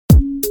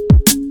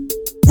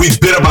We've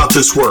been about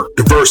this work: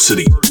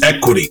 diversity,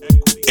 equity,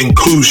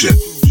 inclusion,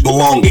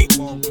 belonging.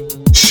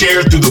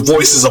 Shared through the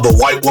voices of a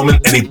white woman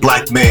and a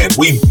black man,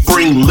 we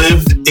bring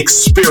lived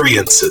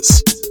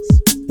experiences.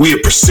 We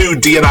have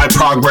pursued D&I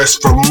progress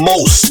for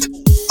most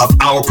of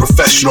our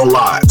professional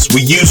lives.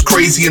 We use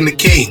Crazy and the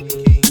King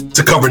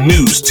to cover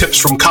news, tips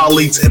from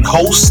colleagues, and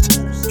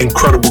host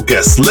incredible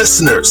guests.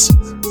 Listeners,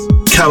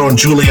 count on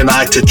Julie and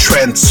I to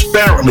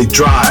transparently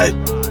drive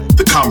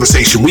the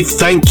conversation. We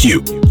thank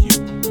you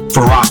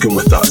for rocking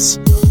with us.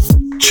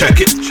 Check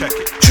it.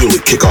 Julie,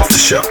 kick off the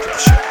show.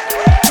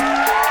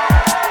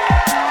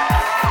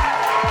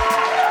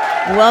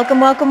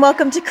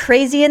 Welcome to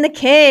Crazy and the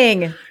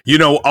King. You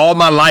know, all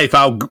my life,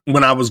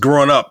 when I was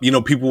growing up,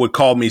 people would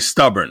call me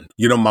stubborn.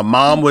 My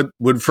mom would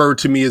refer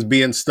to me as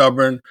being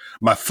stubborn.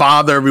 My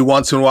father, every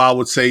once in a while,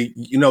 would say,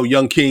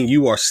 young King,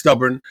 you are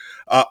stubborn.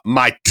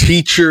 My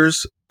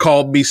teachers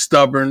called me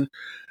stubborn.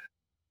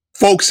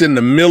 Folks in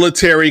the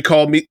military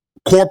called me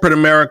corporate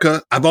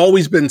America. I've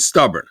always been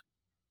stubborn.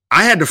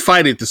 I had to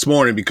fight it this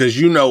morning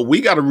because, we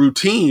got a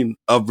routine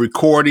of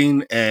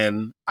recording,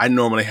 and I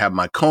normally have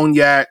my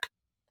cognac.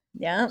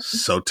 Yeah.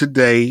 So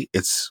today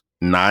it's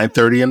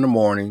 9:30 in the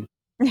morning.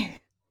 I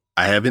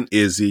have an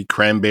Izzy,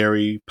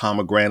 cranberry,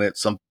 pomegranate,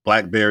 some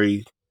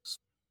blackberry.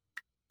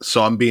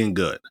 So I'm being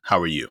good. How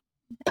are you?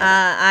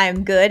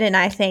 I'm good, and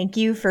I thank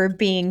you for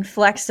being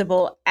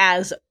flexible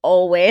as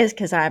always,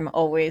 because I'm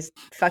always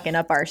fucking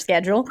up our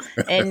schedule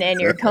and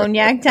your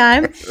cognac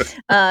time.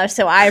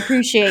 So I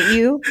appreciate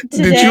you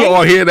today. Did you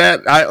all hear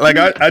that?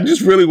 I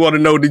just really want to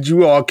know, did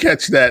you all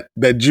catch that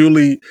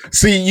Julie?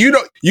 See,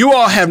 you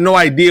all have no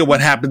idea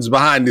what happens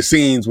behind the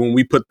scenes when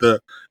we put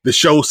the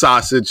show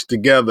sausage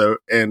together,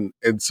 and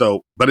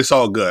so, but it's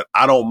all good.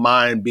 I don't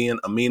mind being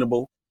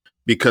amenable,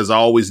 because I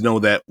always know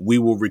that we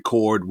will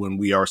record when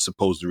we are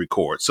supposed to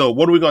record. So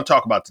what are we going to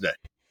talk about today?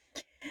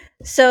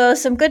 So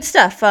some good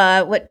stuff.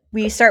 What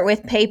we start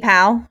with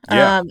PayPal,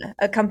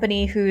 a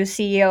company whose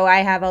CEO I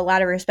have a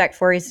lot of respect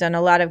for. He's done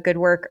a lot of good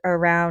work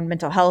around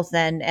mental health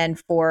and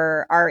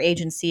for our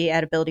agency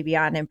at Ability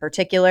Beyond in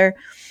particular.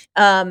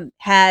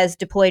 Has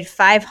deployed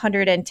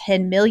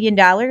 $510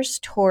 million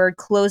toward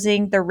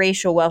closing the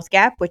racial wealth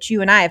gap, which you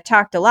and I have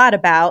talked a lot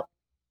about.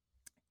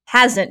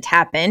 Hasn't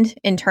happened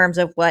in terms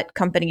of what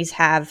companies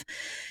have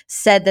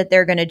said that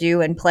they're going to do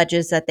and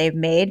pledges that they've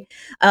made.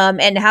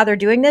 And how they're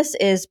doing this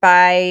is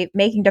by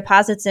making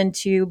deposits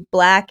into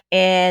Black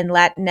and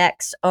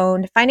Latinx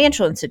owned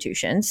financial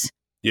institutions.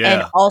 Yeah.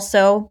 And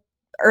also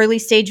early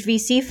stage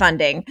VC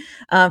funding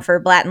for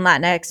Black and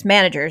Latinx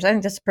managers. I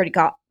think that's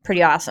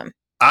pretty awesome.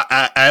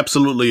 I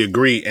absolutely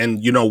agree. And,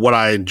 what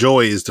I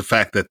enjoy is the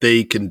fact that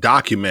they can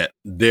document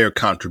their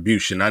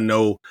contribution. I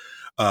know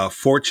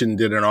Fortune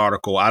did an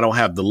article. I don't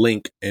have the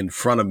link in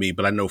front of me,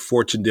 but I know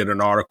Fortune did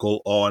an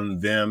article on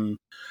them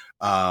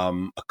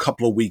a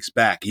couple of weeks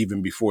back,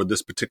 even before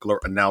this particular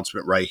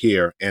announcement right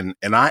here. And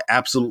I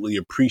absolutely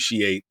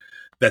appreciate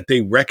that they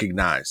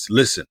recognize,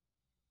 listen,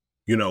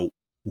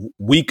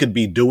 we could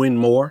be doing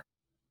more.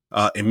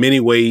 In many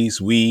ways,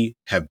 we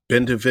have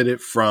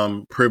benefited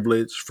from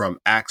privilege, from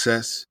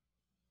access.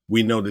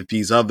 We know that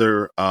these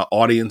other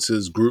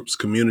audiences, groups,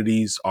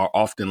 communities are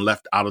often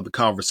left out of the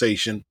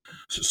conversation.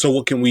 So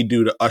what can we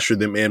do to usher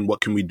them in?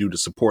 What can we do to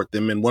support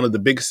them? And one of the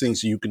biggest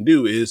things you can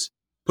do is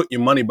put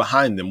your money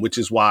behind them, which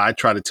is why I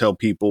try to tell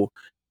people,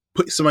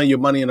 put some of your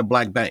money in a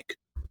Black bank.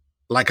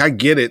 Like, I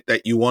get it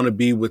that you want to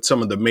be with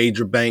some of the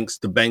major banks,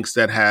 the banks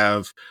that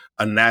have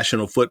a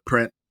national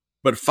footprint,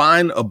 but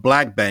find a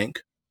Black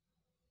bank.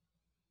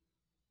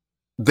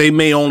 They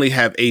may only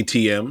have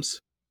ATMs,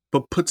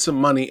 but put some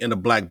money in a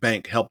Black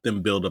bank, help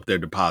them build up their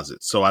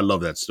deposits. So I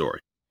love that story.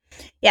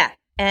 Yeah.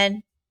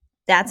 And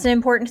that's an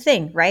important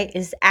thing, right?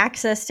 Is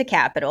access to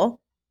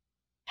capital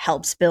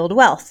helps build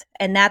wealth.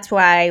 And that's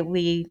why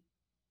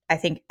I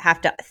think,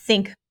 have to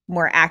think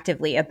more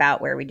actively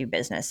about where we do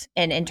business.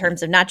 And in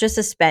terms of not just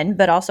a spend,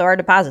 but also our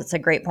deposits. A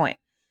great point.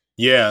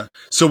 Yeah.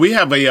 So we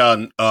have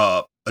a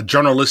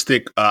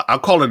journalistic, I'll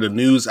call it a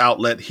news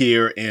outlet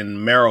here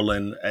in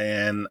Maryland.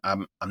 And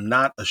I'm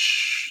not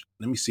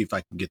let me see if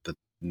I can get the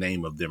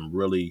name of them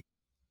really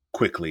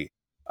quickly.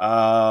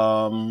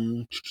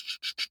 No,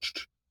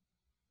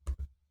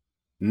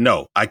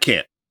 I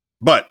can't.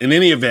 But in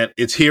any event,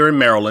 it's here in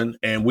Maryland,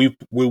 and we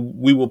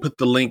will put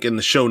the link in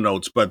the show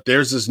notes. But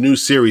there's this new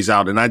series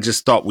out, and I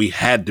just thought we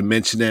had to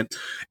mention it.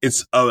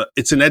 It's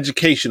an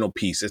educational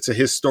piece. It's a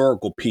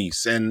historical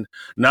piece, and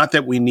not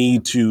that we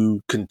need to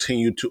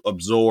continue to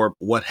absorb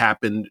what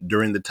happened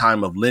during the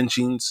time of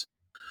lynchings,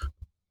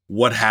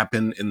 what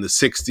happened in the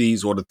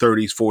 60s or the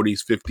 30s,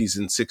 40s, 50s,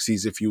 and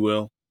 60s, if you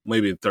will.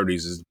 Maybe the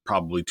 30s is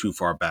probably too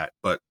far back,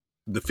 but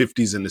the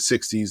 50s and the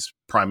 60s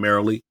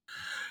primarily.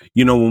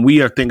 When we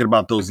are thinking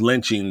about those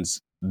lynchings,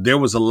 there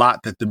was a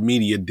lot that the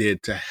media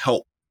did to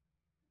help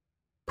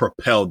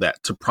propel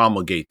that, to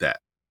promulgate that,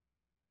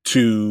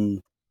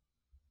 to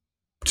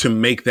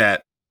make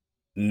that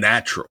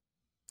natural.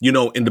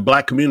 In the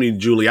Black community,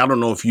 Julie, I don't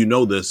know if you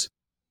know this,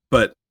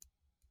 but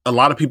a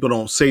lot of people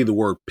don't say the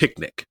word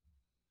picnic.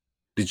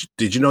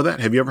 Did you know that?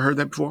 Have you ever heard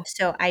that before?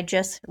 So I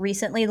just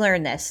recently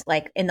learned this,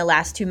 like in the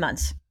last 2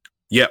 months.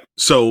 Yep.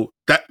 So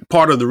that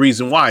part of the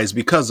reason why is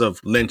because of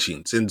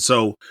lynchings. And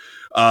so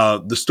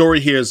the story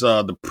here is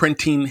the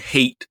Printing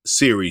Hate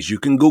series. You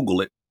can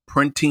Google it.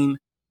 Printing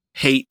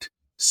Hate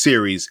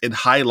series. It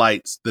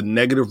highlights the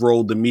negative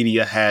role the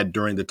media had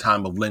during the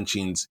time of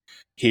lynchings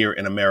here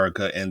in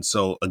America. And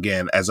so,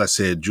 again, as I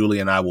said, Julie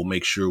and I will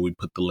make sure we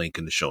put the link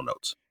in the show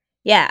notes.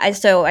 Yeah.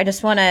 So I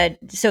just want to,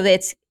 so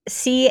it's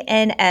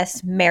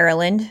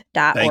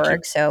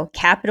cnsmaryland.org. So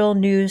Capital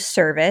News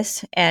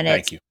Service. And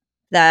it's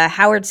the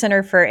Howard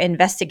Center for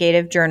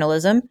Investigative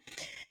Journalism.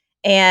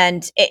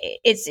 And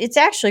it's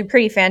actually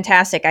pretty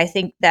fantastic. I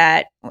think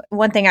that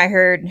one thing I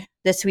heard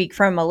this week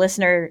from a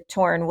listener,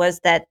 Torn, was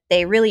that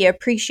they really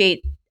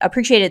appreciated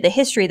the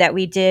history that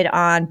we did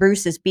on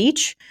Bruce's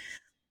Beach,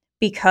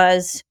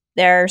 because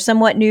they're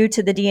somewhat new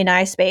to the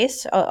D&I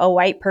space. A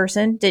white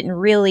person didn't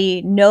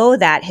really know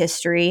that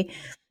history.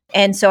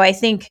 And so I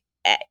think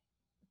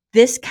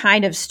this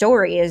kind of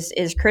story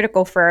is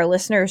critical for our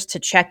listeners to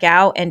check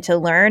out and to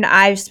learn.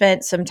 I've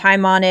spent some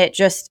time on it.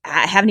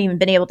 I haven't even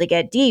been able to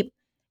get deep.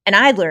 And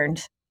I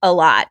learned a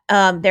lot.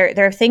 There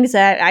are things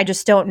that I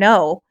just don't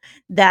know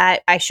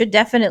that I should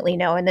definitely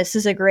know. And this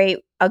is a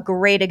great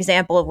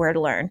example of where to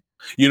learn.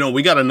 You know,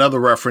 we got another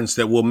reference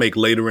that we'll make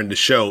later in the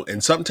show.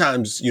 And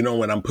sometimes, you know,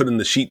 when I'm putting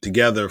the sheet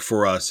together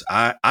for us,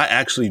 I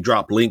actually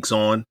drop links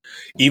on,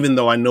 even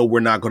though I know we're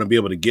not going to be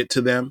able to get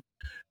to them.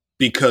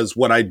 Because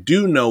what I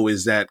do know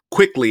is that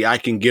quickly I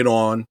can get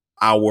on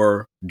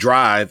our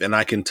drive and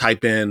I can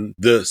type in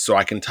this, so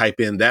I can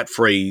type in that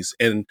phrase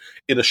and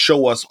it'll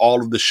show us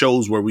all of the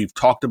shows where we've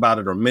talked about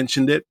it or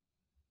mentioned it.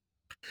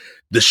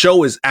 The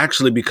show has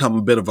actually become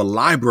a bit of a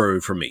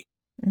library for me.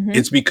 Mm-hmm.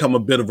 It's become a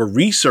bit of a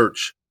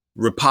research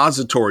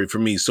repository for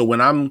me. So when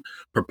I'm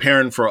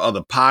preparing for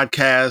other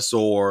podcasts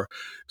or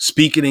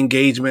speaking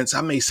engagements,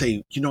 I may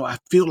say, you know, I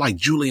feel like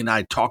Julie and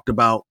I talked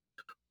about,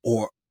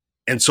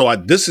 and so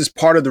this is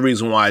part of the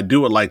reason why I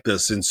do it like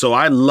this. And so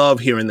I love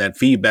hearing that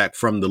feedback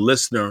from the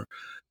listener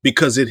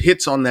because it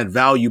hits on that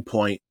value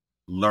point,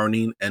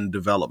 learning and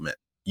development.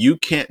 You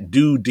can't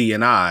do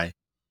D&I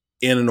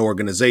in an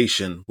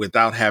organization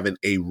without having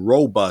a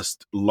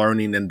robust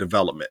learning and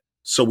development.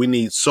 So we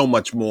need so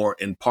much more,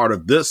 and part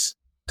of this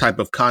type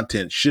of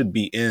content should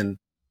be in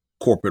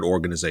corporate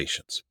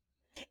organizations.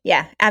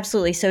 Yeah,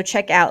 absolutely. So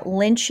check out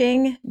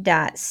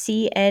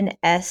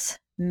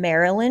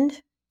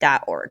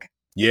lynching.cnsmaryland.org.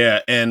 Yeah,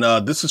 and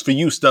this is for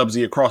you,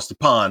 Stubbsy, across the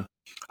pond.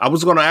 I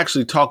was going to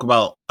actually talk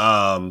about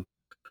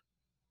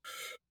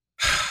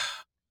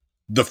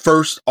the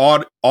first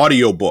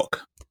audio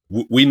book.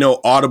 We know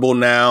Audible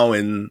now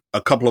and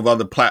a couple of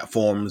other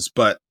platforms,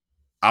 but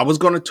I was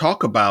going to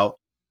talk about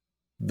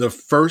the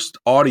first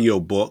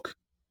audio book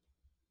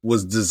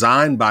was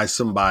designed by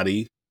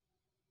somebody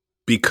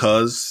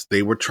because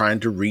they were trying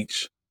to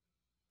reach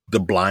the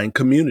blind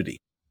community.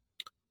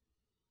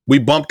 We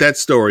bumped that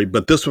story,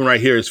 but this one right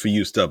here is for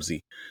you,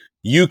 Stubbsy.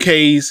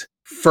 UK's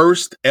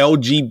first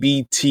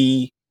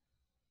LGBT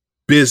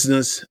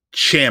business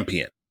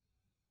champion.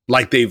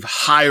 Like they've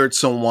hired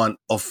someone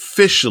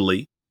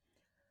officially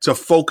to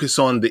focus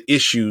on the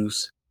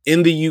issues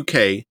in the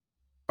UK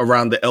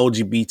around the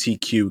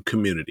LGBTQ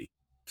community.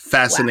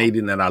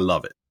 Fascinating. Wow. And I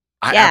love it.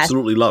 I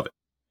absolutely love it.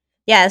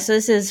 Yeah, so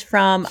this is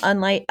from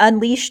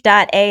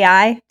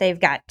Unleash.ai. They've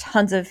got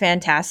tons of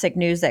fantastic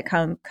news that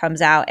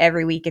comes out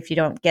every week. If you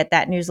don't get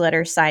that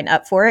newsletter, sign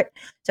up for it.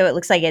 So it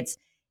looks like it's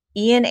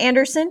Ian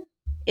Anderson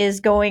is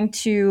going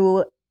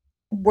to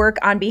work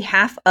on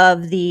behalf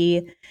of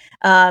the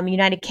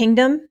United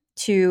Kingdom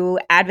to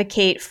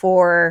advocate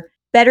for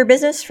better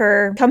business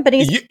for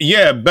companies.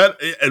 Yeah,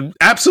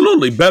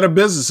 absolutely. Better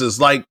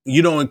businesses, like,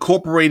 you know,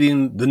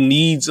 incorporating the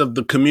needs of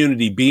the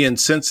community, being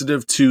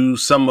sensitive to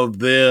some of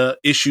the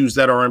issues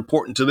that are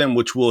important to them,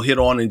 which we'll hit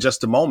on in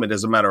just a moment,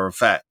 as a matter of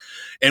fact.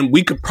 And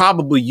we could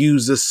probably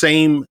use the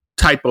same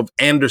type of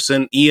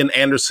Ian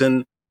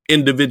Anderson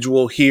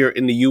individual here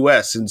in the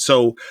US. And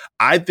so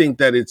I think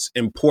that it's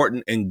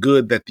important and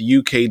good that the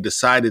UK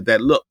decided that,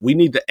 look, we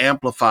need to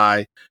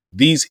amplify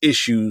these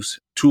issues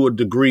to a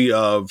degree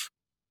of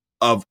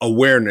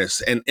awareness.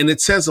 And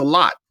it says a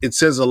lot. It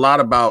says a lot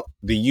about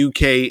the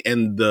UK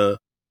and the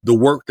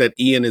work that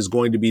Ian is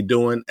going to be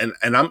doing. And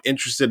I'm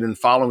interested in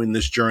following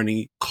this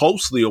journey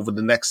closely over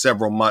the next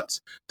several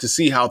months to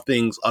see how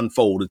things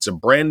unfold. It's a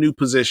brand new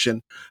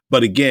position,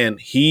 but again,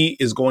 he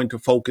is going to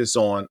focus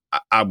on,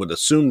 I'm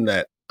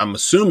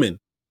assuming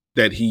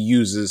that he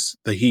uses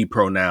the he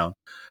pronoun.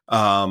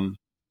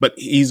 But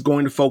he's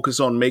going to focus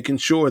on making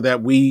sure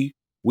that we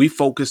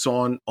focus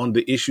on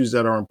the issues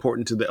that are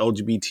important to the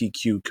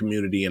LGBTQ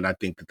community. And I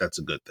think that that's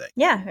a good thing.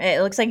 Yeah,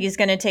 it looks like he's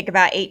going to take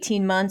about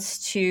 18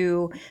 months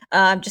to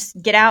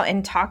just get out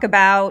and talk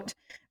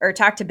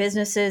to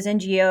businesses,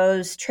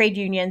 NGOs, trade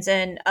unions,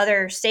 and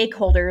other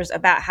stakeholders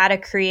about how to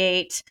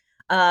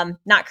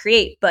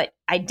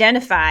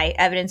identify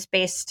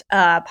evidence-based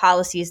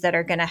policies that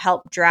are going to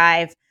help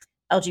drive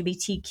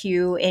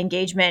LGBTQ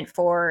engagement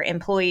for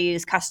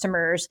employees,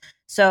 customers,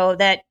 so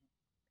that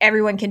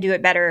everyone can do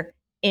it better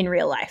in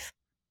real life.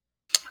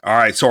 All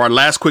right. So our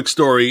last quick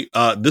story,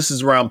 this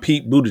is around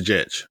Pete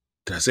Buttigieg.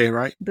 Did I say it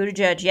right?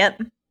 Buttigieg,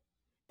 yep.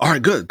 All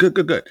right, good.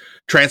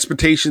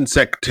 Transportation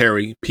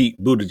Secretary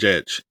Pete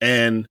Buttigieg.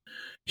 And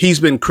he's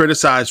been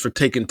criticized for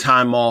taking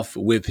time off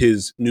with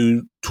his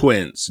new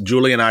twins.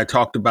 Julie and I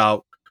talked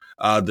about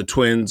the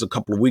twins a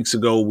couple of weeks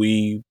ago.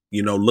 We,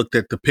 looked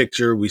at the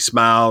picture. We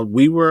smiled.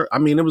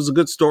 it was a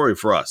good story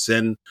for us.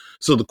 And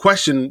so the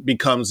question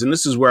becomes, and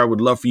this is where I would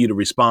love for you to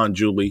respond,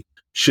 Julie,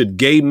 should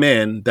gay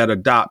men that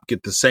adopt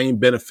get the same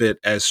benefit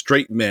as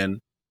straight men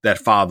that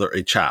father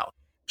a child?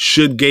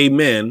 Should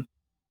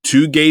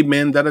two gay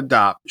men that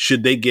adopt,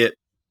 should they get,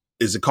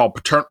 is it called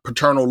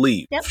paternal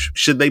leave? Yep.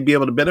 Should they be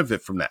able to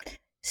benefit from that?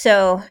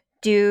 So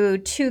do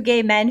two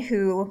gay men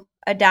who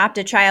adopt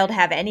a child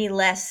have any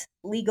less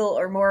legal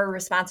or moral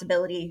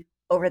responsibility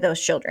over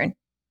those children?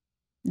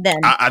 Then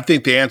I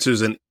think the answer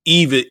is an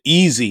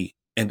easy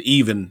and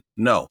even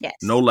no. Yes.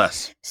 No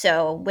less.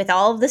 So with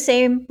all of the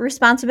same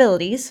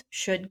responsibilities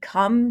should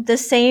come the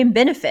same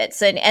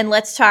benefits. And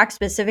let's talk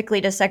specifically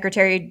to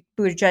Secretary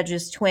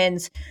Buttigieg's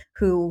twins,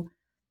 who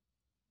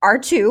are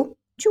two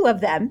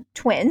of them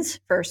twins,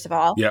 first of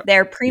all. Yep.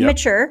 They're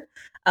premature.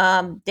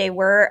 Yep. They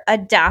were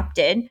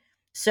adopted.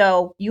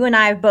 So you and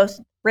I have both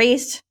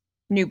raised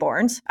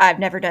newborns. I've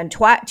never done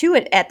two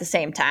at the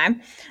same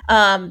time.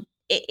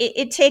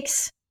 It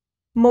takes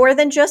more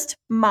than just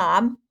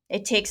mom.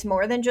 It takes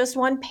more than just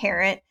one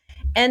parent.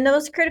 And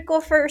those critical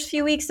first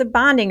few weeks of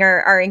bonding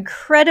are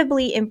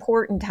incredibly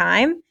important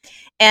time.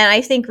 And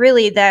I think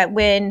really that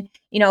when,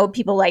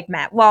 people like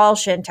Matt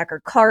Walsh and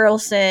Tucker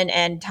Carlson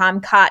and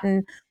Tom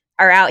Cotton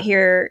are out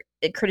here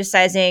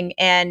criticizing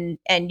and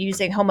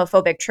using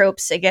homophobic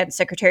tropes against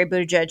Secretary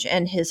Buttigieg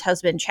and his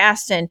husband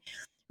Chasten,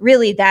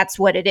 really that's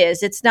what it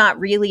is. It's not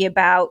really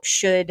about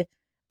should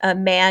a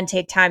man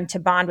take time to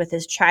bond with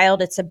his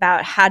child. It's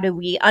about how do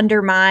we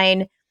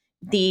undermine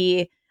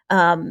the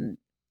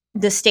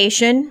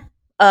station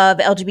of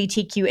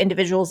LGBTQ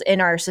individuals in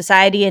our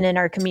society and in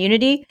our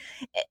community.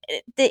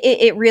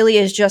 It really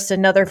is just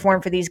another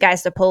form for these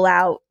guys to pull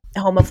out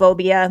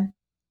homophobia.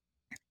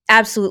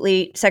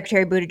 Absolutely,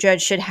 Secretary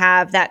Buttigieg should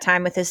have that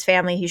time with his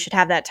family. He should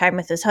have that time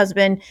with his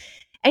husband.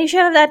 And he should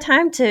have that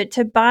time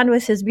to bond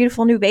with his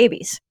beautiful new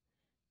babies.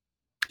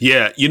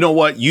 Yeah, you know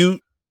what?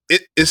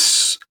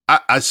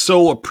 I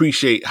so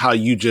appreciate how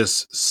you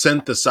just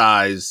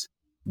synthesize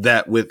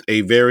that with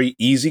a very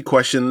easy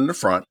question in the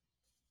front.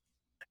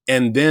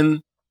 And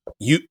then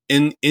you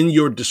in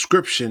your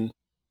description,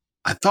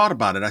 I thought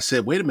about it. I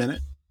said, wait a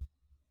minute.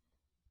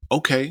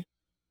 Okay.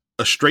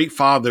 A straight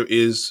father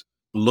is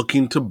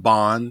looking to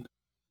bond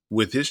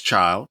with his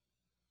child.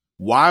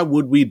 Why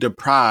would we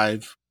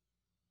deprive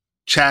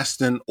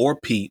Chasten or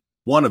Pete,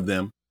 one of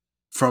them,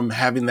 from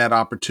having that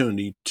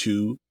opportunity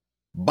to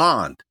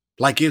bond?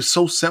 Like, it's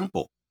so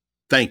simple.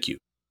 Thank you.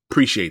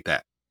 Appreciate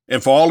that.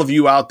 And for all of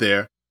you out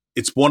there,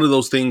 it's one of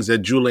those things that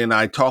Julie and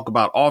I talk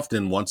about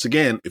often. Once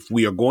again, if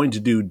we are going to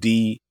do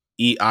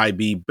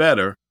DEIB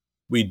better,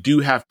 we do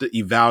have to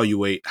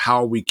evaluate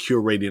how we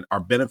curating our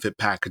benefit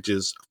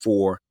packages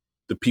for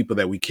the people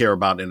that we care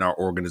about in our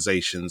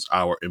organizations,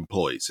 our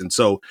employees. And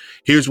so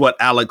here's what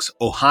Alex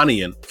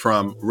Ohanian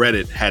from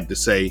Reddit had to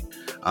say.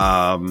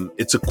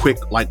 It's a quick,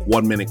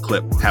 1 minute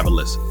clip. Have a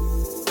listen.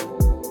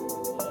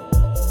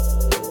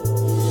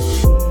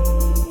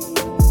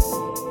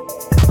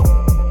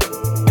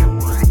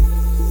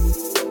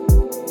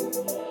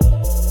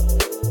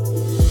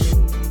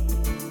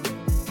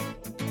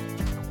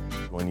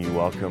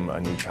 Welcome a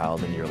new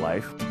child into your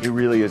life. It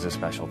really is a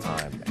special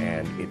time,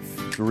 and it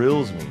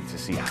thrills me to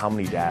see how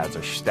many dads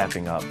are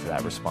stepping up to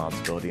that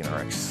responsibility and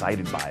are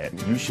excited by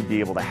it. You should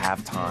be able to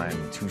have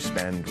time to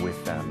spend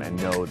with them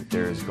and know that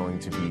there is going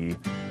to be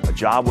a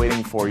job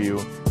waiting for you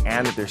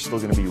and that there's still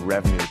going to be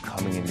revenue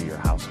coming into your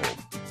household.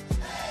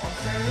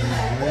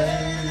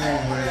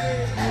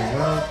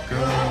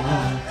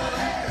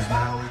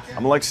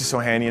 I'm Alexis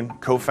Ohanian,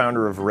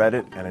 co-founder of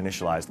Reddit and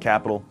Initialized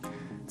Capital.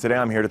 Today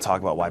I'm here to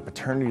talk about why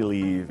paternity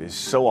leave is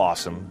so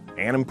awesome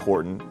and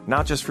important,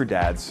 not just for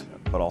dads,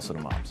 but also to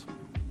moms.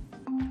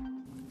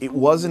 It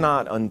was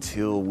not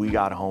until we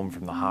got home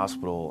from the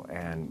hospital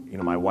and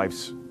my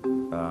wife's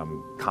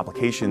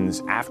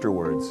complications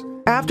afterwards.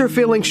 After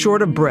feeling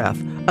short of breath,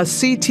 a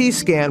CT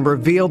scan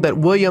revealed that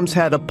Williams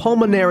had a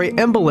pulmonary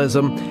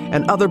embolism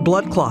and other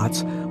blood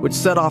clots, which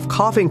set off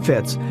coughing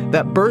fits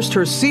that burst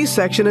her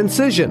C-section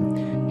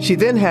incision. She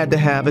then had to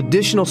have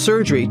additional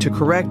surgery to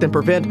correct and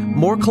prevent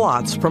more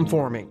clots from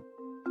forming.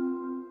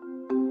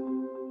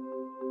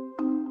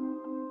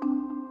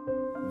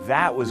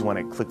 That was when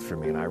it clicked for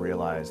me and I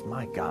realized,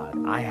 my God,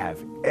 I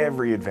have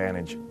every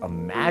advantage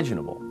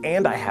imaginable.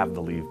 And I have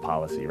the leave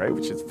policy, right,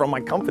 which is from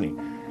my company.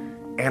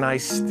 And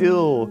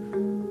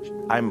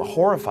I'm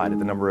horrified at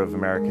the number of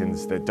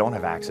Americans that don't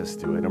have access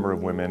to it. A number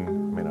of women,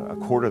 a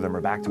quarter of them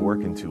are back to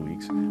work in 2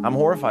 weeks. I'm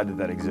horrified that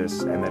that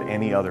exists and that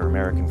any other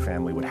American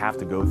family would have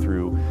to go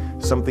through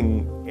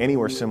something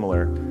anywhere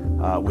similar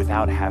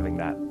without having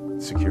that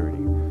security.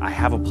 I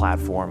have a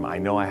platform. I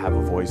know I have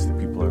a voice that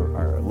people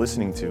are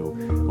listening to.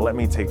 Let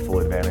me take full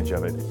advantage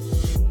of it.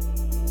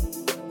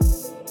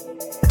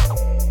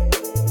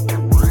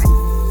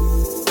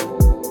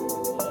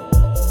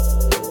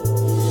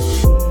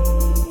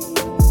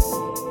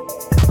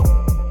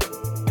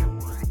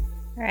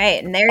 All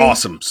right, and there.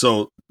 Awesome.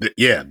 So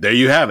yeah, there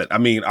you have it. I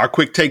mean, our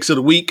quick takes of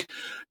the week,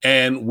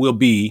 and we'll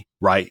be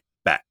right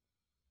back.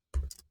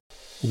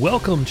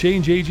 Welcome,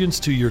 change agents,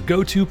 to your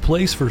go-to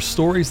place for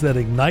stories that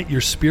ignite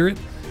your spirit,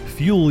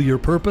 fuel your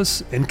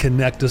purpose, and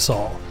connect us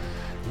all.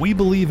 We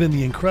believe in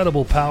the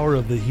incredible power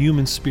of the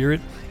human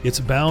spirit, its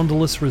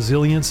boundless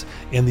resilience,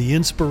 and the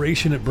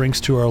inspiration it brings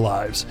to our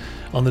lives.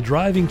 On the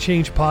Driving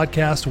Change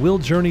podcast, we'll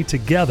journey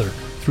together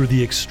through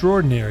the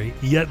extraordinary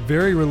yet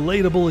very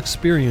relatable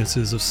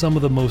experiences of some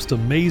of the most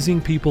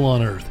amazing people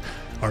on earth.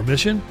 Our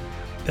mission?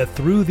 That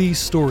through these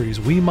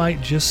stories, we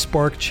might just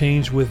spark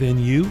change within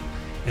you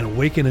and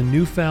awaken a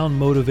newfound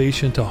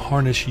motivation to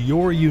harness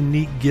your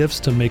unique gifts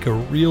to make a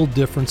real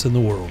difference in the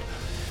world.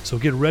 So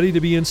get ready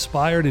to be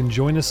inspired and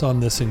join us on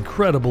this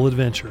incredible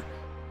adventure.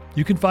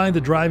 You can find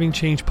the Driving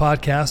Change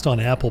podcast on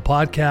Apple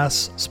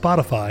Podcasts,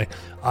 Spotify,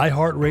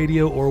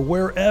 iHeartRadio, or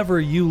wherever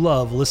you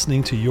love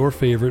listening to your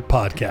favorite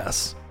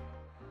podcasts.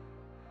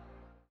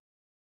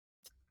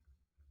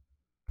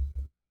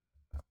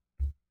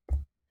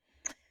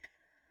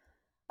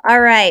 All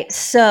right,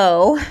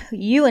 so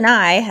you and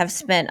I have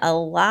spent a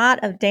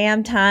lot of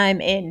damn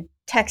time in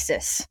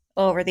Texas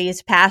over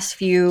these past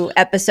few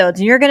episodes,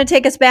 and you're going to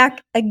take us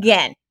back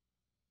again.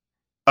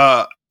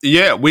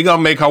 Yeah, we're going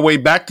to make our way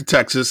back to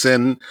Texas,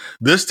 and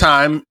this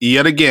time,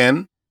 yet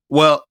again,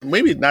 well,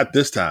 maybe not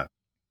this time.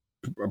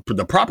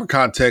 The proper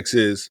context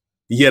is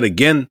yet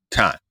again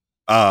time.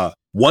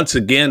 Once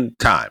again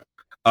time.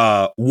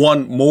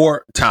 One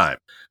more time.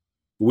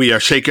 We are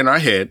shaking our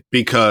head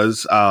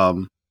because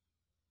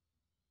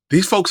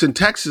these folks in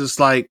Texas,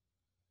 like,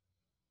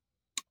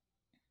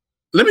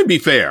 let me be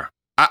fair.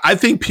 I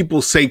think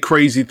people say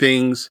crazy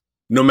things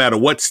no matter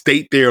what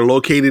state they're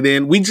located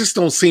in. We just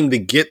don't seem to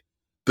get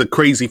the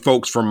crazy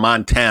folks from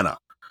Montana.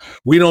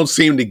 We don't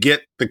seem to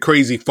get the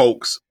crazy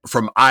folks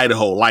from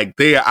Idaho. Like,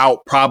 they are out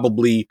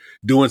probably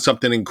doing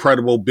something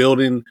incredible,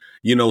 building,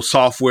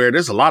 software.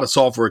 There's a lot of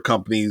software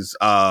companies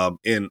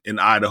in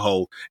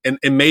Idaho. And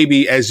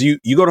maybe as you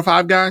go to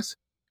Five Guys?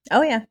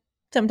 Oh, yeah.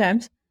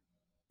 Sometimes.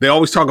 They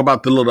always talk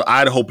about the little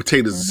Idaho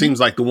potatoes. Mm-hmm. It seems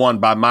like the one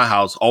by my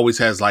house always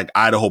has like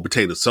Idaho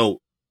potatoes. So,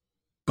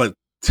 but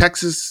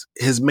Texas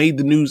has made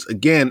the news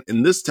again,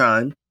 and this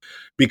time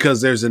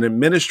because there's an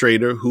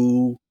administrator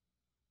who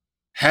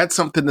had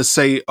something to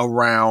say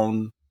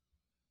around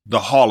the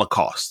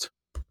Holocaust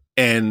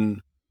and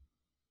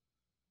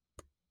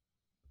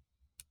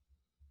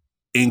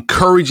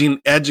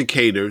encouraging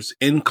educators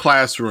in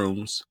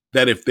classrooms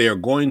that if they are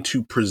going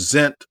to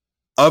present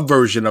a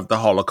version of the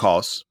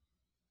Holocaust,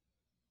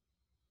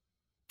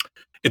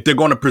 if they're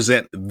going to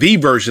present the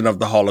version of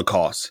the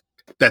Holocaust,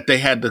 that they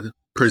had to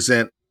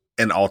present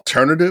an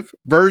alternative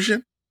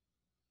version.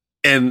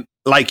 And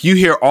like, you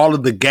hear all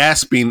of the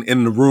gasping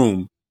in the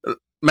room.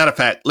 Matter of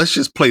fact, let's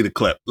just play the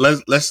clip.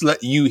 Let's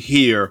let you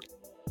hear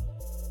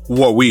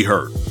what we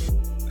heard.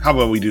 How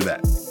about we do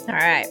that? All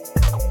right.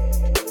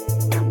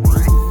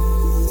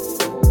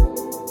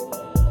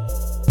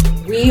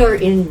 We are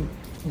in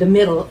the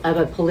middle of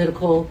a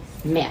political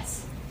mess.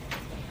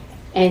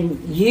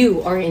 And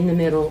you are in the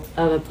middle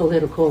of a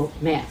political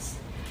mess.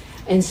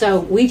 And so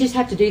we just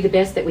have to do the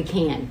best that we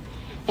can.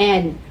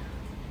 And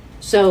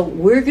so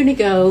we're going to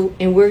go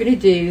and you're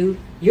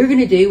going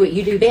to do what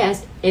you do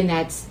best, and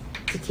that's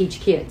to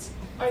teach kids.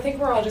 I think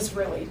we're all just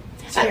really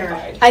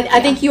terrified.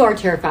 I think you are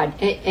terrified,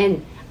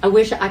 and I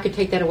wish I could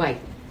take that away.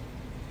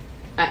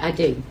 I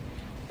do.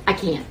 I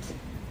can't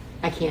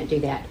do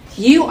that.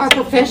 You are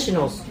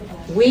professionals.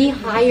 We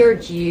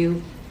hired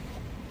you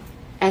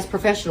as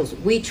professionals.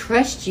 We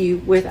trust you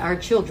with our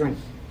children.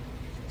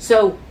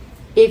 So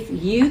if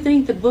you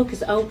think the book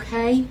is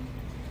okay,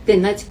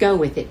 then let's go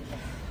with it.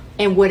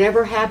 And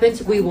whatever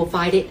happens, we will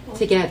fight it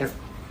together.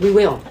 We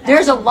will.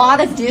 There's a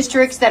lot of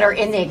districts that are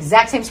in the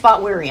exact same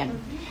spot we're in,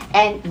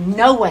 and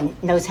no one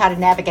knows how to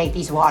navigate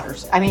these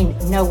waters. I mean,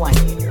 no one.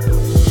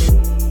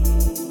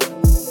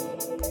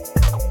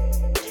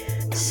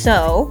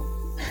 So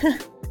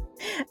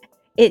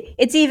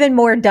it's even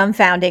more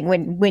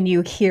dumbfounding when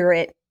you hear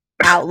it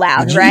out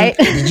loud, right?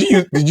 Did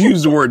you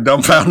use the word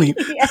dumbfounding?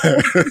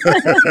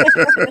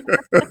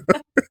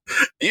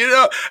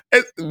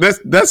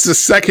 That's the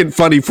second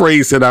funny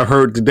phrase that I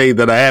heard today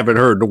that I haven't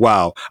heard in a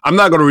while. I'm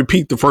not going to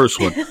repeat the first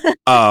one.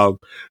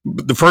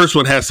 The first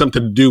one has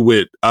something to do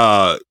with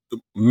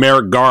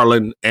Merrick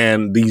Garland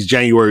and these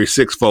January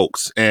 6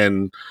 folks,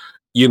 and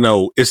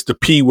it's the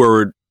P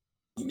word.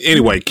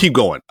 Anyway, keep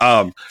going.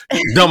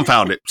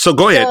 Dumbfounded. So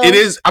go ahead. It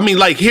is. I mean,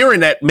 like,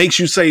 hearing that makes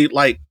you say,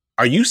 like,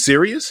 are you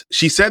serious?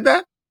 She said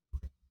that?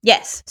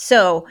 Yes.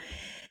 So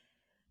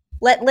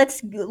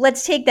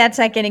let's take that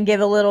second and give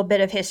a little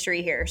bit of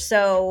history here.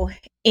 So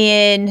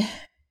in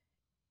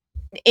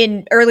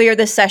in earlier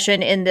this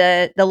session, in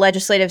the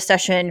legislative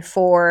session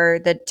for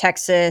the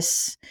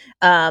Texas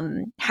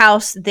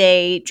House,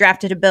 they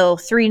drafted a bill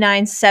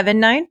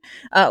 3979,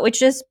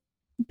 which is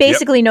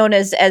basically known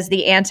as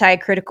the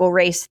anti-critical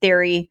race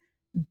theory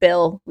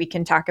bill. We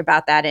can talk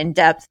about that in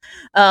depth.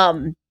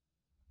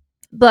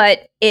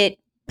 But it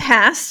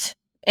passed,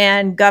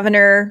 and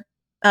Governor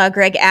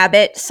Greg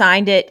Abbott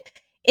signed it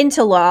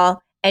into law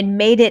and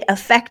made it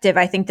effective.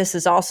 I think this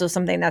is also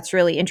something that's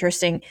really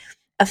interesting.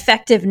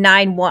 Effective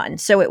 9/1.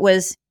 So it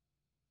was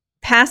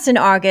passed in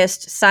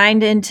August,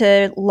 signed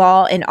into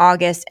law in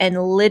August,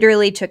 and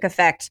literally took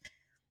effect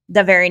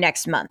the very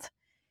next month.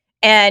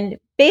 And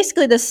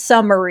basically the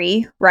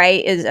summary,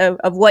 right, is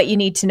of what you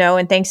need to know,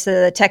 and thanks to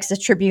the Texas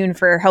Tribune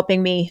for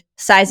helping me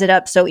size it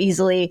up so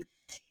easily,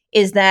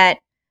 is that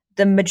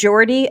the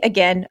majority,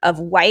 again, of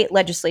white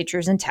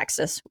legislatures in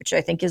Texas, which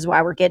I think is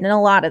why we're getting a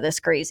lot of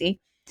this crazy,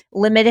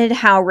 limited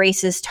how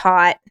race is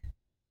taught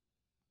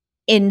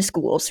in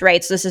schools,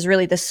 right? So this is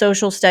really the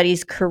social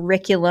studies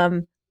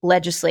curriculum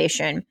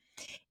legislation.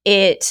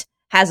 It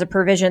has a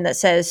provision that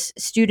says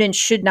students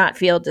should not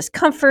feel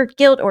discomfort,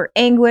 guilt, or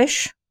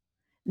anguish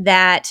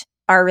that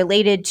are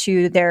related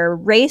to their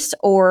race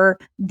or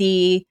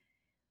the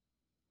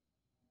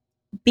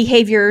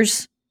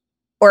behaviors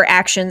or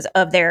actions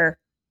of their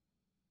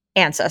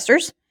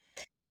ancestors.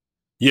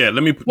 Yeah,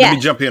 let me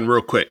jump in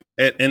real quick.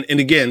 And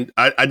again,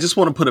 I just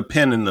want to put a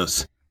pin in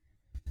this.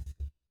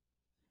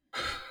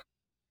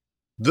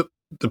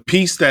 The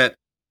piece that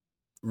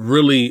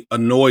really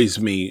annoys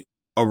me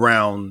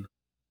around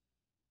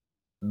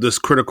this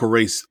critical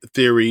race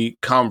theory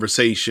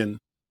conversation,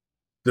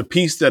 the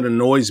piece that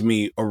annoys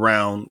me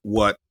around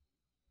what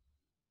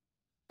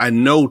I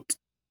know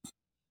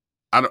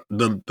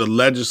the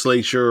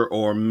legislature,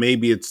 or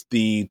maybe it's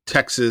the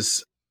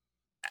Texas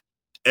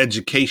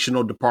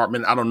educational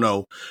department, I don't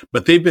know,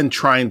 but they've been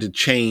trying to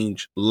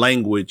change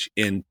language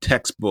in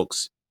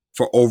textbooks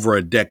for over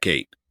a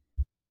decade.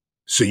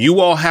 So you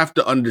all have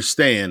to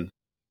understand,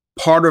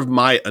 part of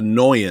my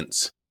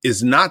annoyance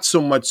is not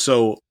so much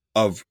so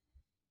of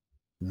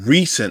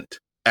recent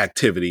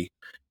activity.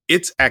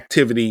 It's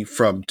activity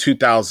from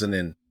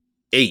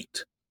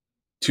 2008,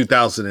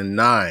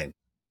 2009.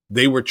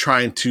 They were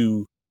trying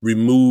to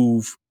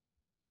remove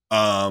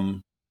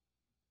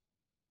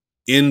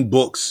in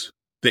books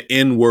the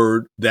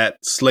N-word that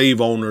slave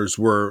owners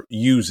were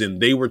using.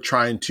 They were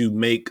trying to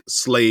make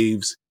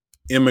slaves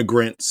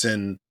immigrants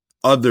and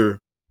other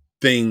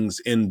things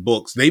in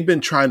books. They've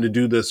been trying to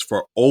do this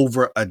for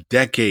over a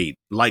decade,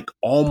 like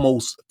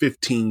almost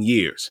 15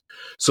 years.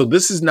 So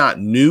this is not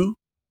new.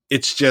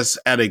 It's just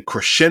at a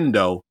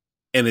crescendo,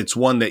 and it's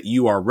one that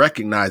you are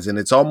recognizing.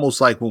 It's almost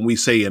like when we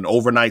say an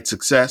overnight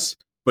success,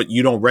 but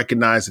you don't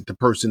recognize that the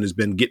person has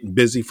been getting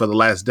busy for the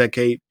last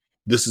decade.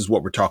 This is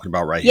what we're talking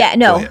about right here. Yeah,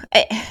 no,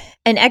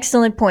 an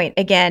excellent point.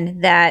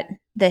 Again, that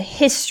the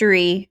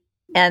history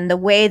and the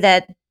way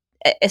that,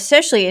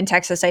 especially in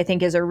Texas, I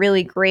think is a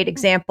really great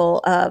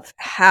example of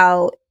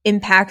how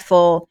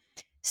impactful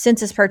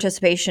census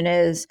participation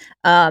is,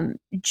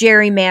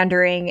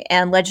 gerrymandering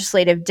and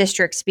legislative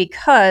districts,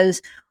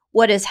 because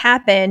what has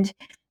happened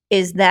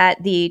is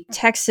that the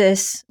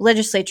Texas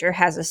legislature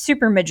has a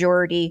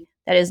supermajority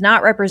that is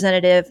not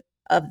representative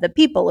of the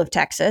people of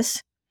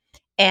Texas.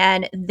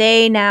 And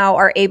they now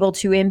are able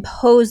to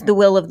impose the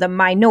will of the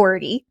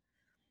minority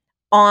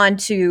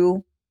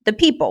onto the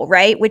people,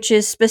 right? Which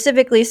is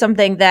specifically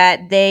something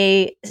that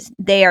they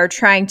are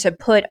trying to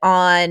put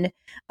on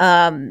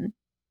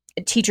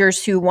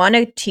teachers who want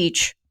to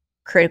teach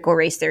critical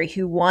race theory,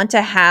 who want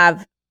to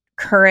have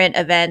current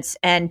events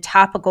and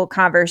topical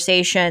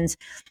conversations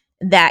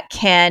that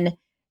can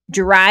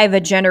drive a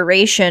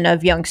generation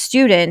of young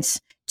students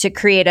to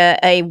create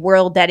a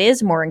world that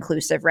is more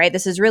inclusive, right?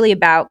 This is really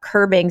about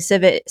curbing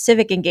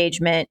civic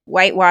engagement,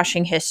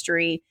 whitewashing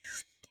history.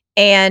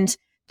 And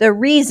the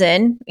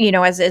reason,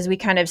 as we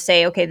kind of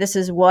say, okay, this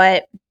is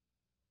what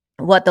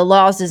the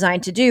law is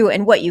designed to do,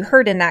 and what you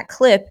heard in that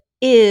clip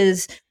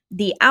is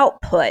the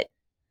output.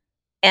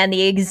 And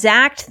the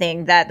exact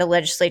thing that the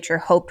legislature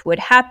hoped would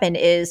happen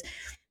is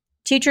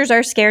teachers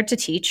are scared to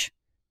teach.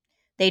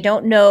 They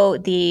don't know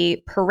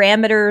the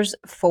parameters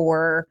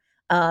for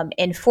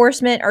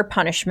enforcement or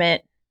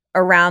punishment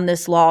around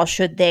this law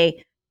should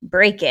they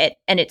break it.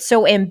 And it's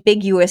so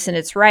ambiguous in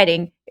its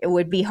writing, it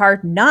would be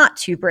hard not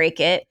to break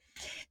it,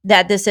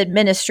 that this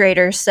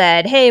administrator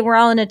said, hey, we're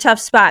all in a tough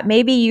spot.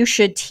 Maybe you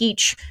should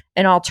teach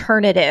an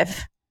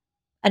alternative,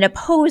 an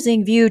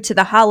opposing view to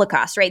the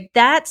Holocaust, right?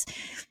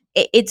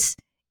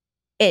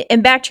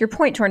 And back to your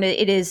point, Torna,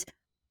 it is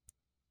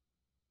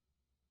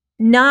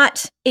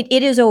not,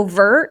 it is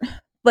overt,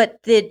 but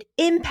the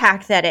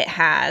impact that it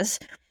has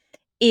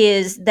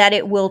is that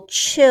it will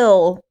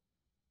chill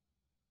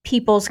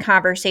people's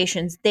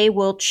conversations. They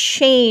will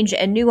change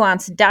a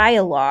nuanced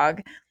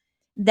dialogue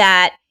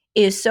that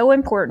is so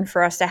important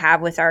for us to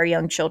have with our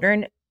young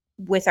children,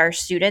 with our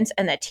students,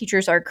 and that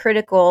teachers are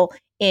critical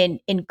in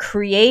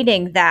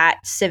creating that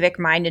civic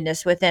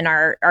mindedness within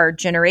our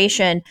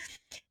generation,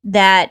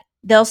 that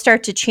they'll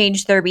start to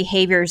change their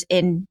behaviors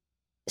in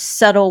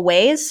subtle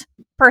ways,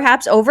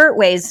 perhaps overt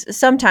ways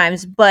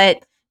sometimes,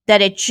 but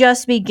that it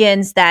just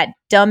begins that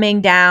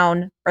dumbing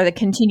down or the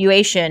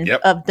continuation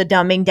of the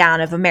dumbing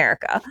down of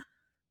America.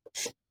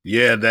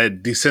 Yeah,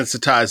 that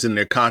desensitizing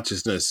their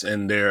consciousness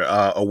and their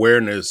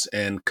awareness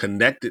and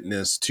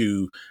connectedness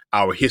to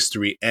our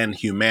history and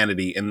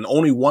humanity. And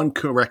only one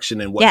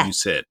correction in what you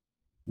said,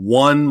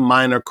 one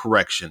minor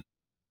correction.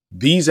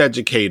 These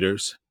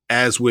educators,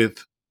 as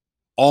with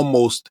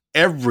almost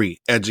every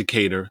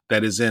educator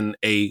that is in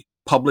a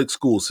public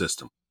school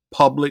system,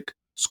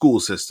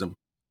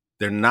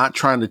 they're not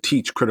trying to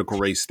teach critical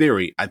race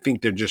theory. I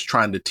think they're just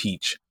trying to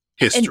teach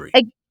history.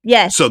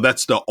 Yes. So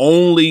that's the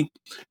only,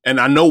 and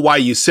I know why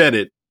you said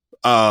it.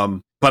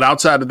 But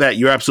outside of that,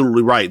 you're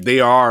absolutely right. They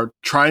are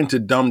trying to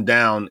dumb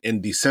down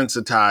and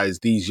desensitize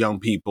these young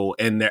people,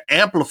 and they're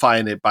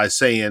amplifying it by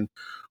saying,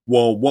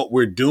 well, what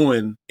we're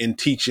doing in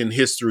teaching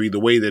history, the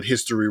way that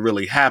history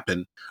really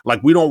happened,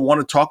 like we don't want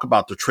to talk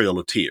about the Trail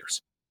of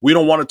Tears. We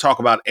don't want to talk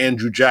about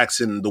Andrew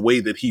Jackson, the way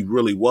that he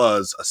really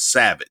was a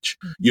savage.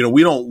 You know,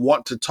 we don't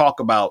want to talk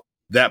about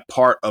that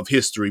part of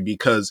history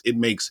because it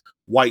makes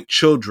white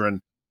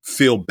children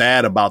feel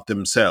bad about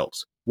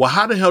themselves. Well,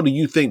 how the hell do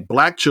you think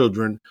black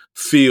children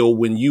feel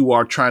when you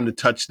are trying to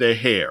touch their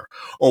hair,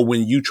 or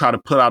when you try to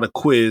put out a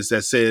quiz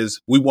that says,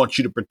 we want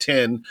you to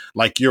pretend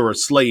like you're a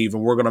slave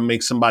and we're going to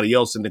make somebody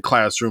else in the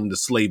classroom the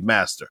slave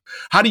master?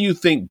 How do you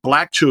think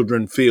black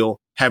children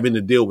feel having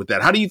to deal with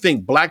that? How do you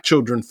think black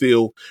children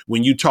feel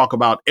when you talk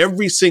about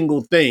every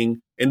single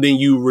thing and then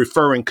you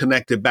refer and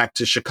connect it back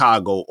to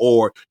Chicago,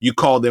 or you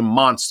call them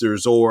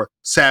monsters or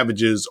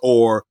savages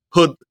or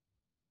hood?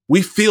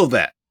 We feel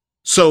that.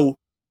 So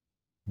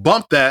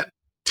bump that,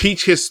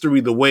 teach history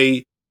the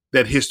way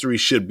that history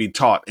should be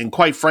taught. And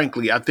quite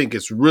frankly, I think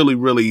it's really,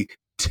 really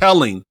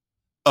telling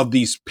of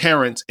these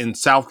parents in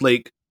South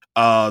Lake,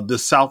 the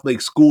South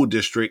Lake School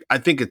District. I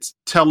think it's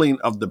telling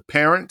of the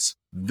parents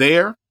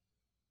there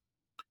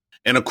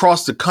and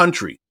across the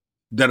country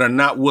that are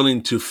not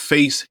willing to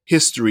face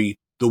history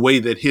the way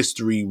that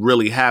history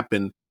really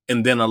happened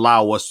and then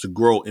allow us to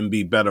grow and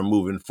be better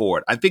moving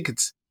forward. I think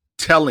it's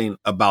telling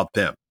about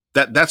them.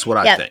 That's what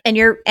I think.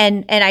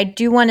 And I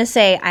do want to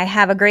say I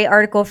have a great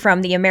article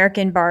from the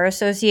American Bar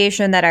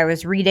Association that I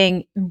was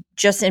reading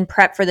just in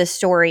prep for this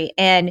story.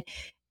 And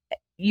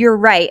you're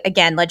right.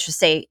 Again, let's just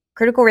say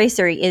critical race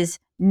theory is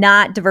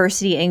not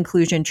diversity and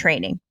inclusion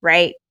training,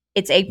 right?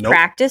 It's a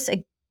practice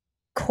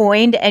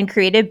coined and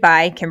created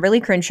by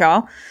Kimberly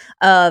Crenshaw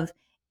of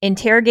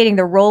interrogating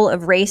the role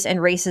of race and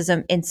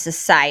racism in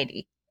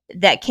society.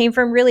 That came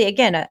from really,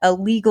 again, a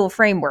legal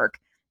framework,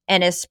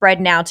 and is spread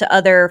now to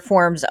other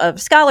forms of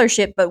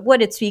scholarship. But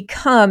what it's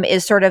become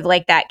is sort of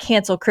like that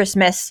cancel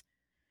Christmas,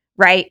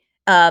 right?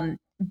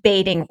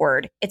 Baiting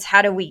word. It's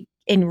how do we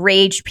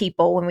enrage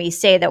people when we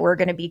say that we're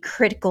going to be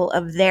critical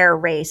of their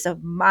race,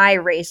 of my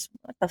race,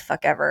 what the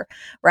fuck ever,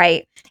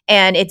 right?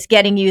 And it's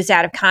getting used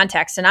out of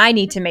context. And I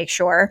need to make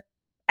sure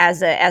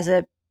as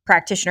a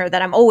practitioner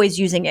that I'm always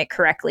using it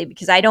correctly,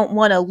 because I don't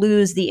want to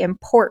lose the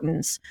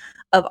importance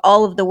of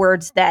all of the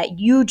words that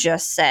you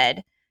just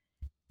said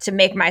to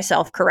make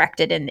myself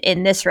corrected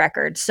in this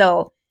record.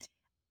 So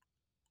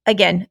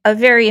again, a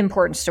very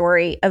important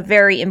story, a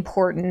very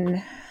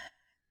important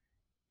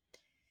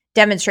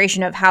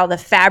demonstration of how the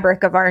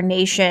fabric of our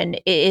nation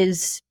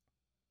is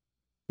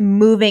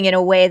moving in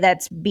a way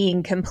that's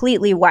being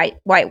completely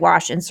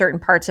whitewashed in certain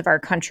parts of our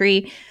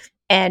country.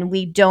 And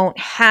we don't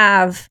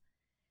have,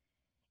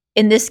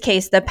 in this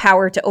case, the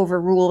power to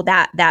overrule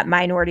that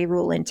minority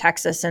rule in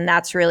Texas. And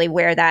that's really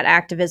where that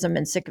activism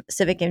and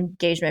civic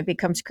engagement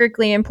becomes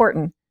critically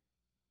important.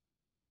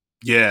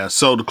 Yeah.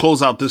 So to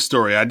close out this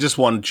story, I just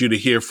wanted you to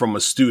hear from a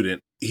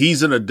student.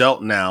 He's an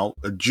adult now,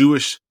 a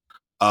Jewish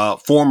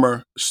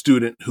former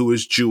student who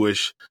is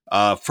Jewish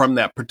from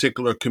that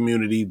particular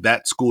community,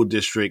 that school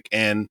district.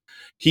 And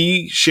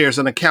he shares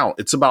an account.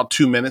 It's about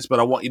 2 minutes, but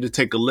I want you to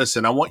take a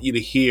listen. I want you to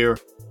hear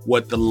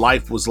what the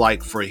life was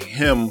like for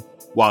him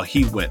while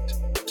he went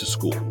to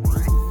school.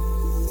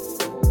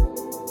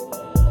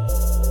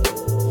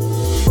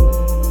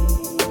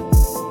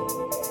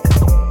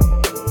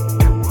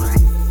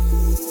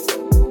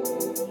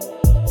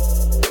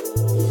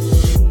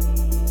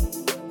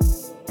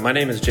 My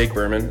name is Jake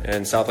Berman,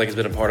 and South Lake has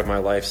been a part of my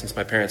life since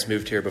my parents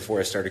moved here before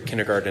I started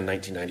kindergarten in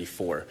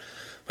 1994.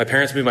 My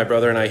parents moved my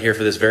brother and I here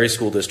for this very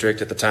school district,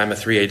 at the time a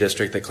 3A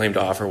district that claimed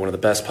to offer one of the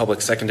best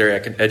public secondary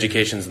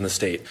educations in the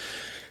state.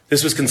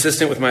 This was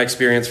consistent with my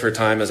experience for a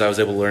time, as I was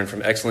able to learn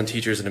from excellent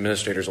teachers and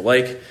administrators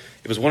alike.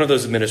 It was one of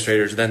those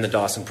administrators, then the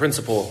Dawson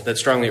principal, that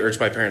strongly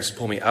urged my parents to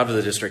pull me out of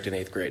the district in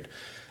 8th grade.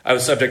 I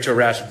was subject to a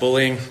rash of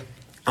bullying,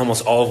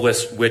 almost all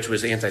of which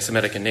was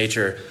anti-Semitic in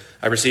nature.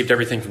 I received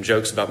everything from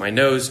jokes about my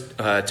nose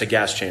to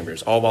gas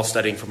chambers, all while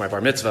studying for my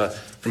bar mitzvah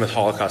from a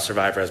Holocaust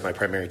survivor as my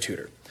primary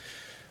tutor.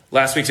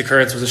 Last week's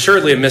occurrence was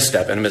assuredly a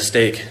misstep and a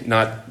mistake,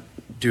 not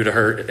due to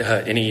her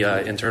any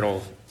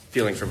internal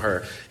feeling from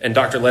her. And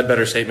Dr.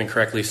 Ledbetter's statement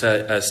correctly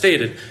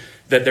stated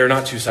that there are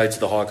not two sides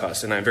to the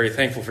Holocaust. And I'm very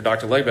thankful for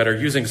Dr. Ledbetter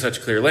using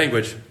such clear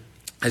language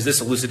as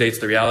this elucidates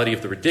the reality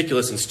of the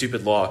ridiculous and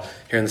stupid law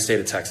here in the state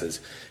of Texas.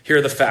 Here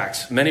are the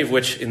facts, many of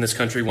which in this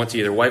country want to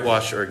either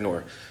whitewash or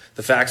ignore.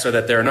 The facts are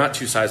that there are not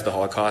two sides of the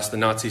Holocaust. The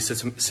Nazis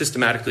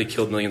systematically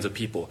killed millions of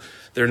people.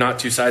 There are not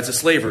two sides of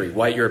slavery.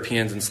 White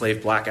Europeans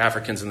enslaved black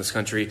Africans in this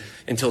country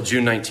until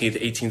June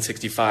 19th,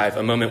 1865,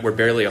 a moment we're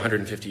barely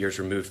 150 years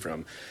removed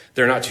from.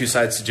 There are not two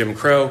sides to Jim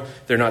Crow.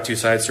 There are not two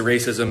sides to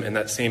racism, and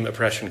that same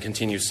oppression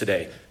continues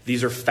today.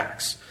 These are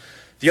facts.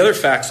 The other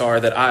facts are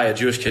that I, a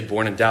Jewish kid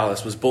born in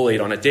Dallas, was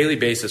bullied on a daily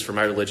basis for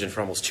my religion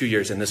for almost 2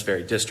 years in this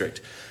very district,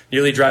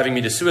 nearly driving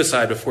me to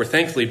suicide before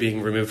thankfully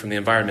being removed from the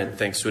environment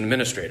thanks to an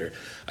administrator.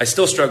 I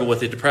still struggle with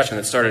the depression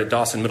that started at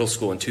Dawson Middle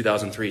School in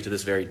 2003 to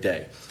this very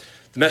day.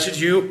 The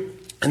message you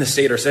and the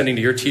state are sending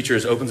to your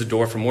teachers opens a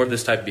door for more of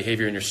this type of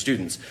behavior in your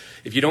students.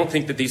 If you don't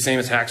think that these same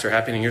attacks are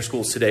happening in your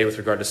schools today with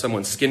regard to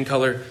someone's skin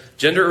color,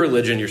 gender, or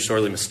religion, you're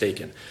sorely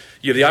mistaken.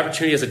 You have the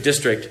opportunity as a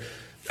district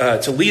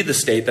to lead the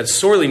state that's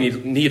sorely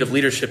need of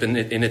leadership in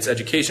its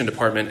education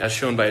department, as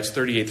shown by its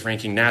 38th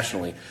ranking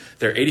nationally.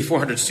 There are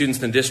 8,400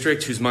 students in the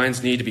district whose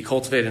minds need to be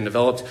cultivated and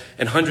developed,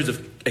 and hundreds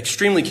of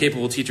extremely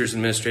capable teachers and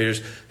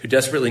administrators who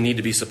desperately need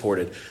to be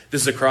supported.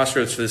 This is a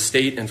crossroads for the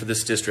state and for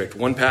this district.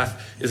 One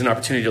path is an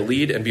opportunity to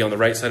lead and be on the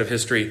right side of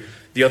history.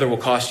 The other will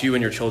cost you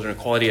and your children a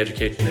quality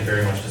education they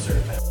very much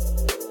deserve.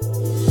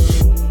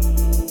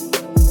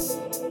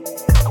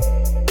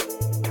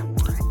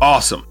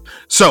 Awesome.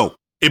 So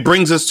it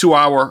brings us to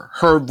our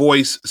Her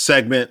Voice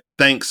segment.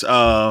 Thanks,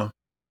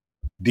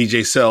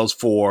 DJ Cells,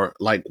 for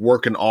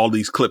working all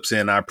these clips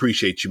in. I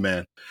appreciate you,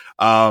 man.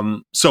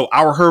 So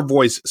our Her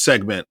Voice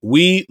segment,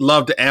 we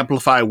love to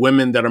amplify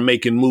women that are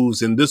making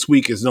moves, and this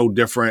week is no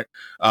different.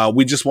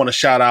 We just want to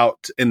shout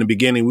out in the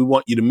beginning. We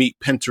want you to meet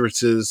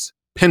Pinterest's,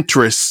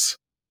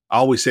 I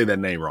always say that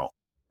name wrong,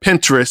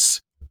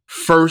 Pinterest's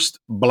first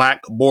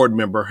Black board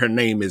member. Her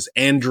name is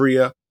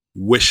Andrea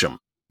Wishom,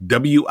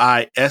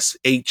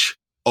 Wishom.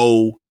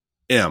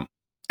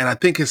 And I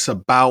think it's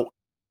about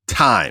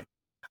time.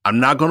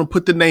 I'm not going to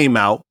put the name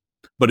out,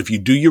 but if you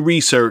do your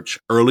research,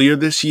 earlier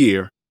this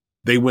year,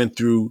 they went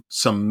through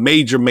some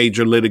major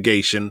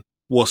litigation.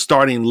 Well,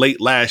 starting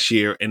late last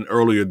year and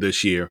earlier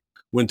this year,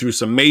 went through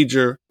some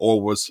major,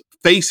 or was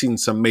facing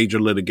some major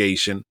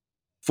litigation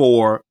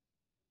for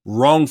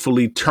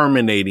wrongfully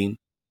terminating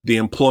the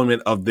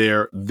employment of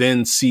their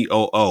then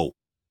COO.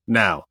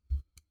 Now,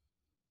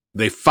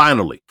 they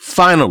finally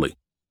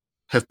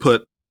have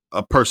put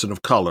a person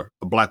of color,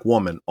 a Black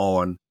woman,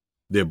 on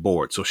their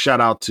board. So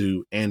shout out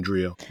to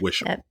Andrea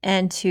Wishom.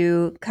 And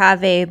to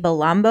Kaveh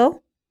Balambo,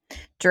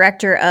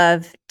 director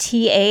of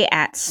TA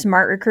at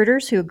Smart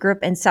Recruiters, who grew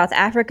up in South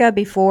Africa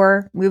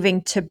before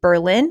moving to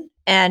Berlin,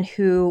 and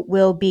who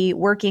will be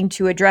working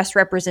to address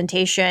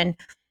representation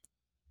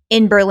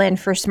in Berlin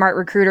for Smart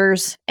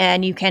Recruiters.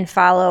 And you can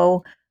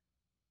follow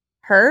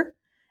her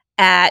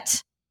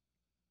at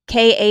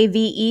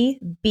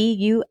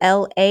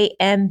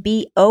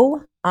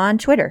KAVEBULAMBO on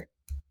Twitter.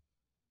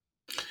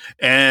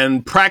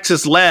 And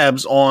Praxis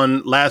Labs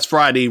on last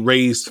Friday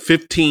raised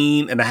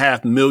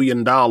 $15.5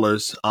 million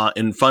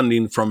in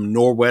funding from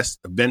Norwest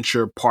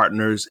Venture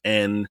Partners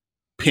and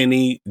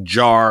Penny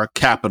Jar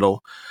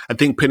Capital. I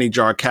think Penny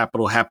Jar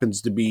Capital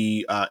happens to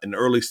be an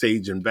early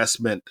stage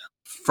investment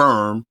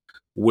firm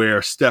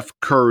where Steph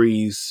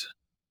Curry's,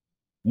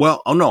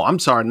 not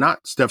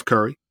Steph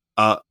Curry,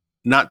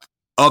 not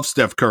of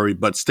Steph Curry,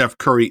 but Steph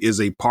Curry is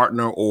a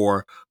partner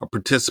or a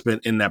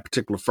participant in that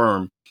particular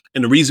firm.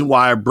 And the reason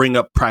why I bring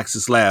up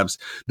Praxis Labs,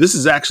 this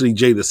is actually,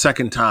 Jay, the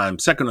second or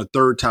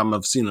third time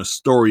I've seen a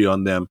story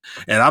on them.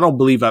 And I don't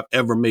believe I've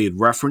ever made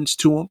reference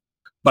to them,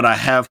 but I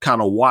have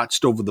kind of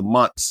watched over the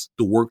months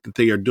the work that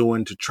they are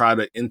doing to try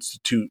to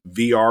institute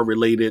VR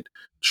related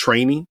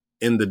training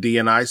in the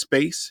D&I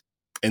space.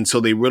 And so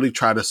they really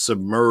try to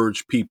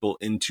submerge people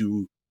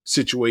into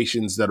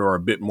situations that are a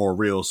bit more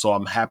real. So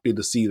I'm happy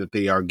to see that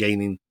they are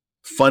gaining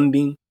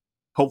funding,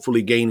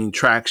 hopefully gaining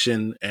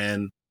traction,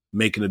 and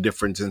making a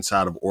difference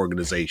inside of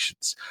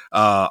organizations.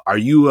 Are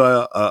you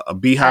a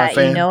Beehive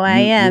fan? I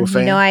am.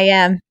 I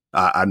am.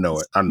 I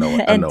know it.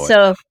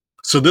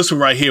 So this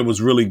one right here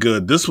was really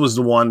good. This was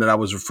the one that I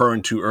was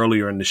referring to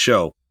earlier in the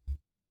show.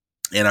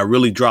 And I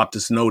really dropped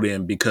this note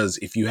in because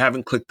if you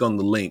haven't clicked on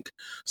the link,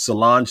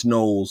 Solange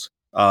Knowles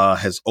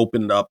has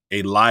opened up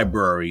a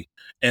library.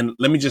 And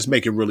let me just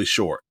make it really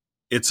short.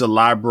 It's a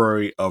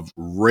library of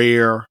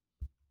rare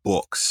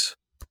books.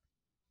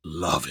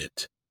 Love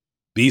it.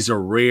 These are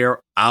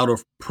rare, out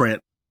of print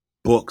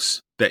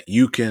books that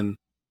you can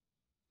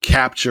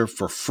capture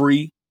for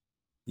free.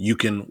 You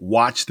can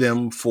watch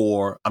them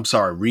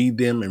read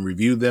them and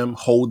review them,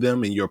 hold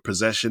them in your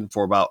possession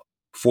for about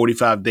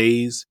 45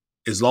 days,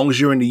 as long as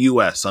you're in the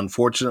U.S.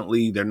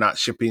 Unfortunately, they're not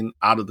shipping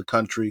out of the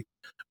country.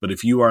 But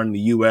if you are in the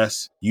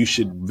U.S., you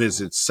should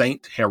visit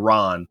Saint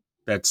Heron.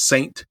 That's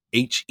Saint,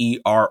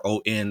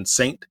 Heron,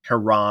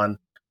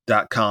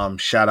 SaintHeron.com.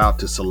 Shout out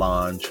to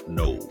Solange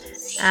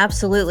Knowles.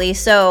 Absolutely.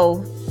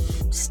 So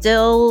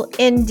still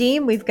in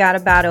Deem. We've got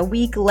about a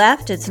week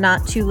left. It's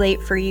not too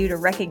late for you to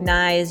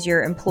recognize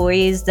your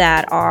employees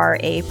that are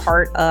a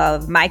part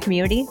of my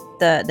community,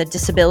 the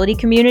disability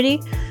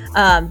community.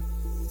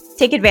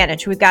 Take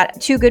advantage. We've got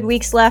 2 good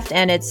weeks left,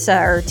 and it's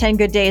or 10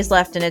 good days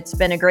left, and it's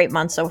been a great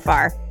month so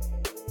far.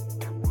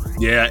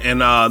 Yeah,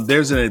 and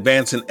there's an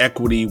Advance in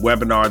Equity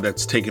webinar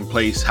that's taking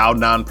place, How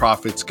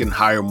Nonprofits Can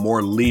Hire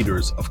More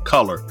Leaders of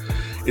Color.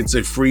 It's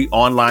a free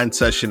online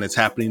session. It's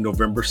happening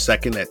November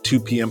 2nd at 2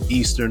 p.m.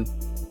 Eastern.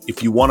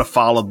 If you want to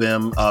follow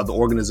them, the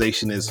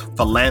organization is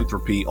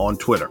Philanthropy on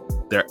Twitter.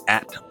 They're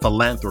at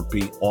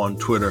Philanthropy on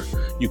Twitter.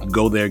 You can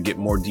go there, get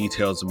more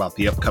details about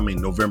the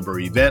upcoming November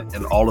event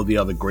and all of the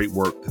other great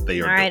work that they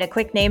are doing. All right, a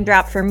quick name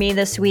drop for me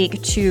this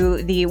week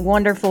to the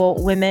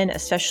wonderful women,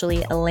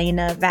 especially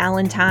Elena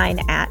Valentine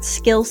at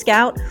Skill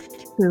Scout,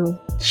 who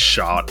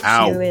shout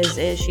out.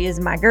 She is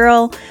my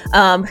girl,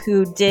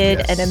 who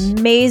did an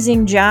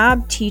amazing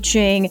job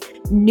teaching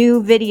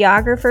new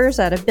videographers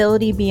at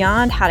Ability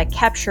Beyond how to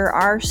capture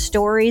our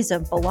stories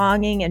of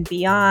belonging and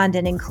beyond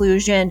and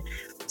inclusion.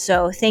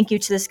 So thank you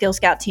to the Skill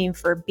Scout team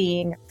for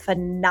being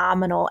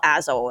phenomenal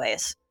as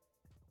always.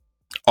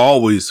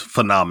 Always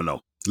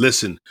phenomenal.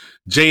 Listen,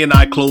 Jay and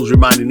I close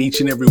reminding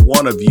each and every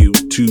one of you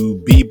to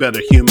be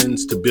better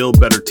humans, to build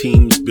better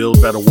teams,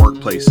 build better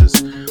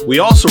workplaces. We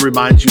also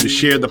remind you to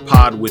share the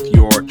pod with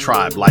your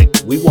tribe. Like,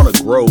 we want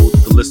to grow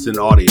the listening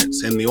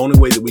audience. And the only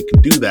way that we can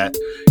do that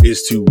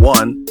is to,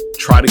 1,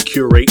 try to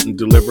curate and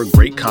deliver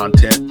great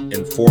content,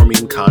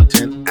 informing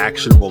content,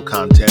 actionable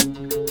content,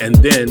 and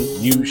then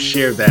you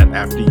share that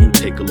after you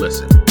take a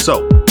listen.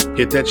 So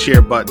hit that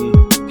share button,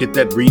 hit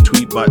that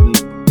retweet button,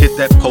 hit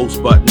that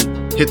post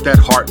button, hit that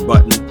heart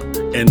button,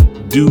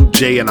 and do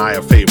Jay and I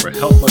a favor.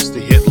 Help us to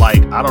hit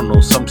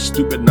some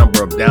stupid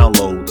number of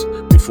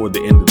downloads before the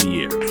end of the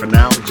year. For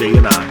now, Jay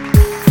and I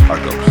are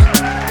ghosts.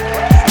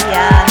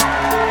 Yeah.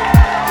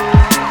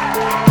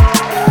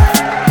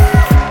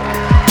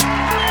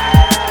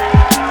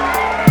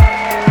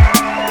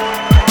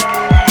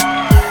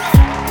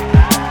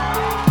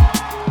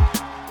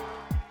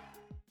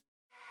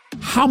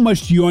 How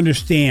much do you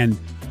understand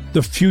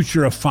the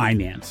future of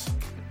finance?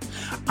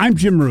 I'm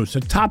Jim Roos,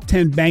 a top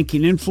 10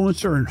 banking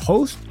influencer and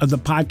host of the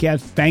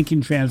podcast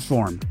Banking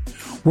Transformed,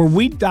 where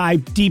we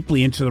dive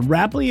deeply into the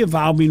rapidly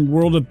evolving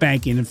world of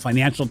banking and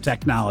financial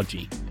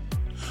technology.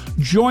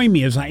 Join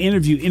me as I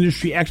interview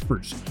industry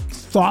experts,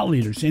 thought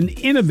leaders, and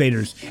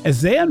innovators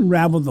as they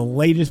unravel the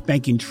latest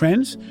banking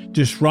trends,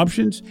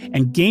 disruptions,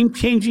 and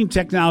game-changing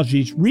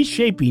technologies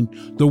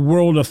reshaping the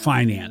world of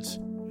finance.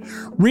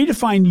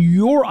 Redefine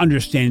your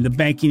understanding of the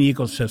banking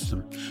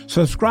ecosystem.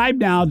 Subscribe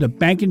now to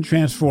Banking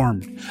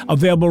Transformed,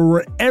 available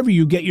wherever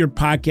you get your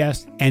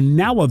podcast and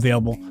now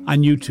available on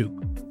YouTube.